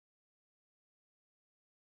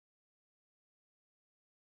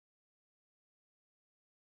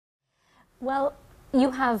Well,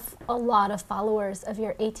 you have a lot of followers of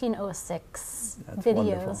your 1806 That's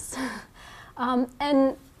videos.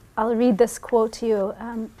 And I'll read this quote to you.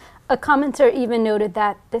 A commenter even noted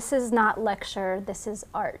that this is not lecture, this is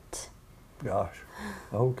art. Gosh,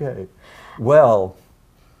 okay. Well,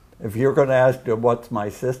 if you're going to ask what's my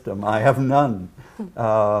system, I have none.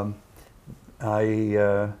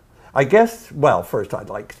 I guess, well, first I'd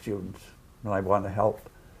like students, and I want to help.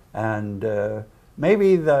 And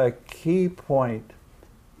maybe the key point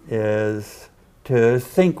is to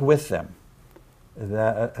think with them,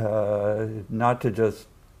 that, not to just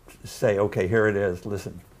say, okay, here it is,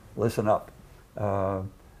 listen up.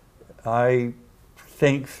 I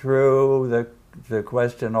think through the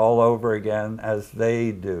question all over again as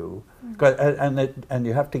they do. And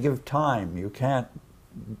you have to give time. You can't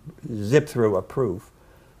zip through a proof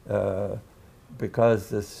because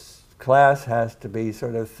this class has to be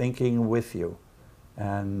sort of thinking with you.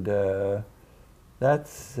 And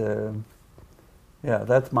that's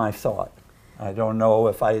my thought. I don't know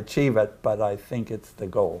if I achieve it, but I think it's the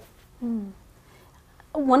goal.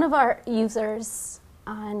 One of our users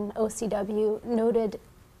on OCW noted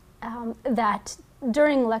that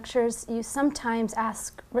during lectures you sometimes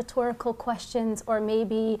ask rhetorical questions or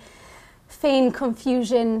maybe feign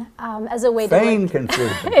confusion as a way to feign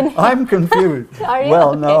confusion. I'm confused. Are you?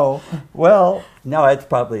 Well, Okay. no. Well, no, it's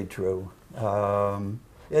probably true.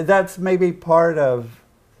 That's maybe part of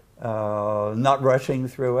not rushing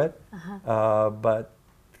through it, but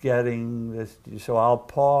getting this. So I'll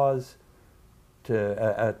pause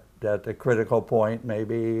at a critical point,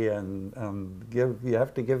 maybe, and you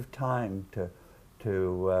have to give time to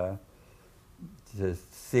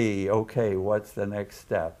see. Okay, what's the next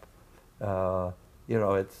step?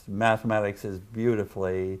 It's mathematics is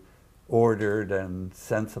beautifully ordered and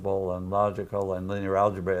sensible and logical, and linear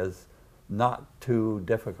algebra is not too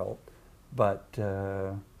difficult, but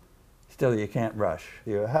still you can't rush.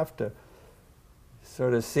 You have to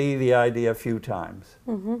sort of see the idea a few times.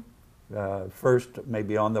 First,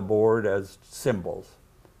 maybe on the board as symbols,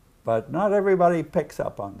 but not everybody picks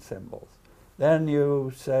up on symbols. Then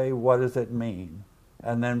you say, what does it mean?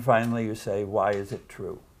 And then finally you say, why is it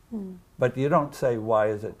true? But you don't say, why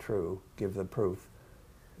is it true? Give the proof.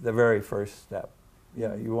 The very first step.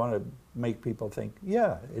 Yeah, you want to make people think,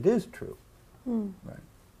 yeah, it is true. Right.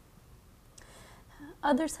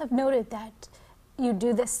 Others have noted that you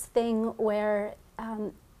do this thing where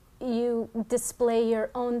you display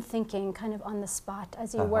your own thinking kind of on the spot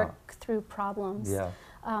as you work through problems. Yeah.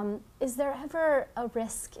 Is there ever a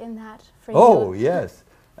risk in that for you? Oh, yes.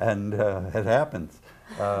 And it happens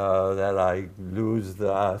that I lose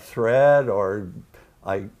the thread, or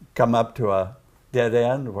I come up to a dead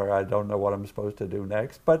end where I don't know what I'm supposed to do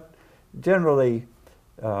next. But generally,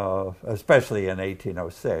 especially in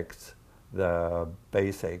 1806, the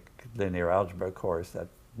basic linear algebra course that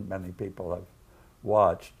many people have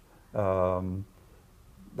watched,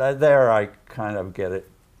 there I kind of get it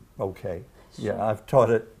okay. Sure. Yeah, I've taught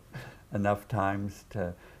it enough times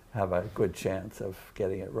to have a good chance of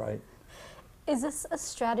getting it right. Is this a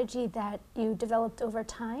strategy that you developed over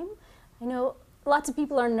time? I know lots of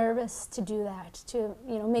people are nervous to do that, to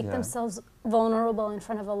make themselves vulnerable in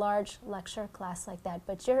front of a large lecture class like that.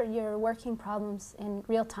 But you're working problems in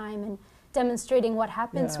real time and demonstrating what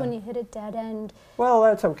happens when you hit a dead end. Well,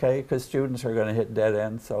 that's okay, because students are going to hit dead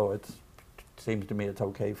ends, so it seems to me it's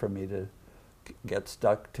okay for me to get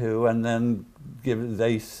stuck too, and then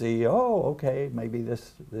they see, oh, okay, maybe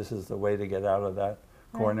this is the way to get out of that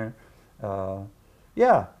corner.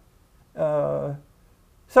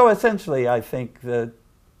 So essentially, I think the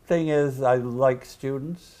thing is, I like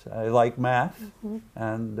students, I like math,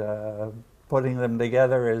 and putting them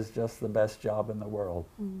together is just the best job in the world.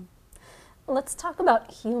 Let's talk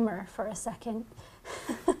about humor for a second.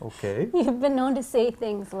 Okay. You've been known to say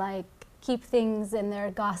things like, keep things in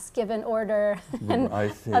their Gauss-given order, and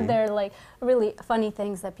other like really funny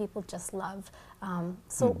things that people just love.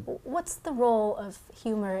 What's the role of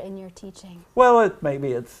humor in your teaching? Well,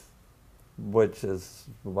 maybe it's, which is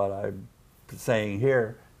what I'm saying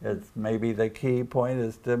here, it's maybe the key point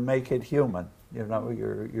is to make it human.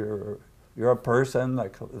 You're a person,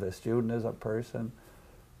 the student is a person,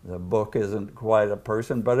 the book isn't quite a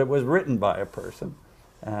person, but it was written by a person,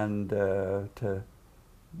 and to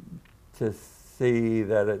see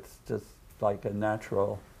that it's just like a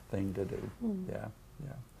natural thing to do.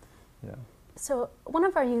 Yeah. So one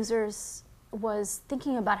of our users was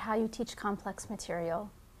thinking about how you teach complex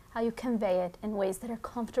material, how you convey it in ways that are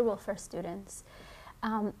comfortable for students.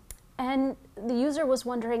 And the user was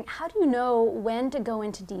wondering, how do you know when to go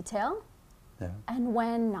into detail and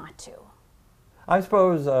when not to? I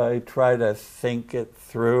suppose I try to think it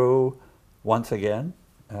through once again,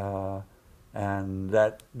 and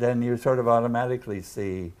that then you sort of automatically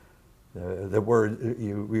see the word,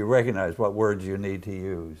 you recognize what words you need to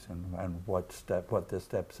use and what the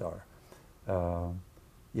steps are.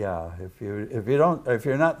 Yeah, if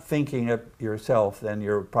you're not thinking it yourself, then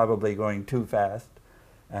you're probably going too fast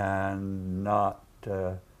and not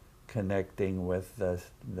connecting with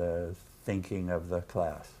the thinking of the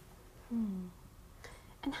class. Hmm.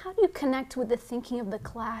 And how do you connect with the thinking of the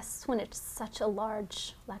class when it's such a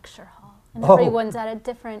large lecture hall and everyone's at a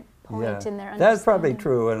different point in their understanding? That's probably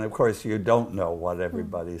true, and of course you don't know what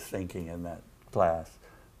everybody's thinking in that class.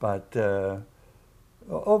 But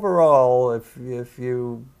overall, if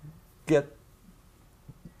you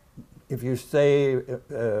stay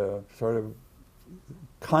sort of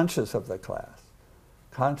conscious of the class,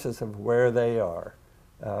 conscious of where they are,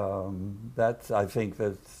 that's, I think,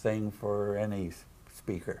 the thing for any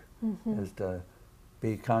speaker, is to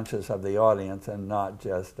be conscious of the audience and not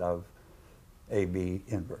just of A-B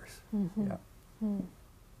inverse. Yeah.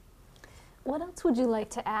 What else would you like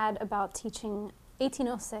to add about teaching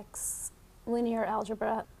 1806 linear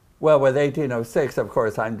algebra? Well, with 1806, of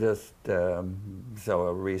course, I'm just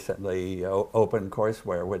so recently open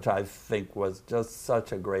courseware, which I think was just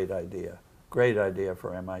such a great idea. Great idea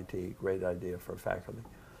for MIT, great idea for faculty.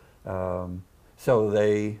 So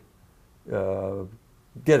they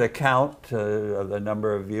did a count of the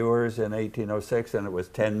number of viewers in 1806, and it was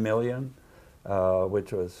 10 million,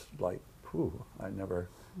 which was like, whew, I never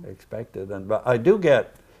expected. But I do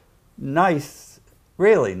get nice,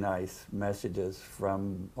 really nice messages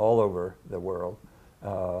from all over the world,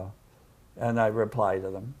 and I reply to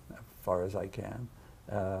them as far as I can.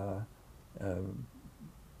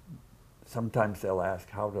 Sometimes they'll ask,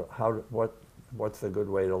 what's the good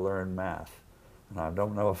way to learn math? And I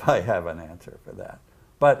don't know if I have an answer for that.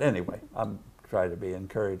 But anyway, I'm trying to be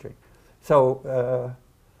encouraging. So,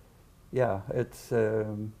 yeah, it's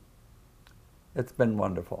been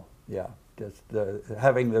wonderful. Yeah, just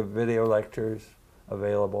having the video lectures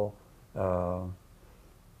available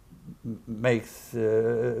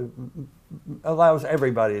allows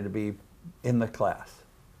everybody to be in the class.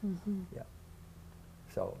 Yeah.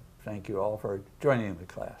 So thank you all for joining the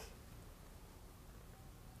class.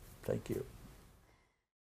 Thank you.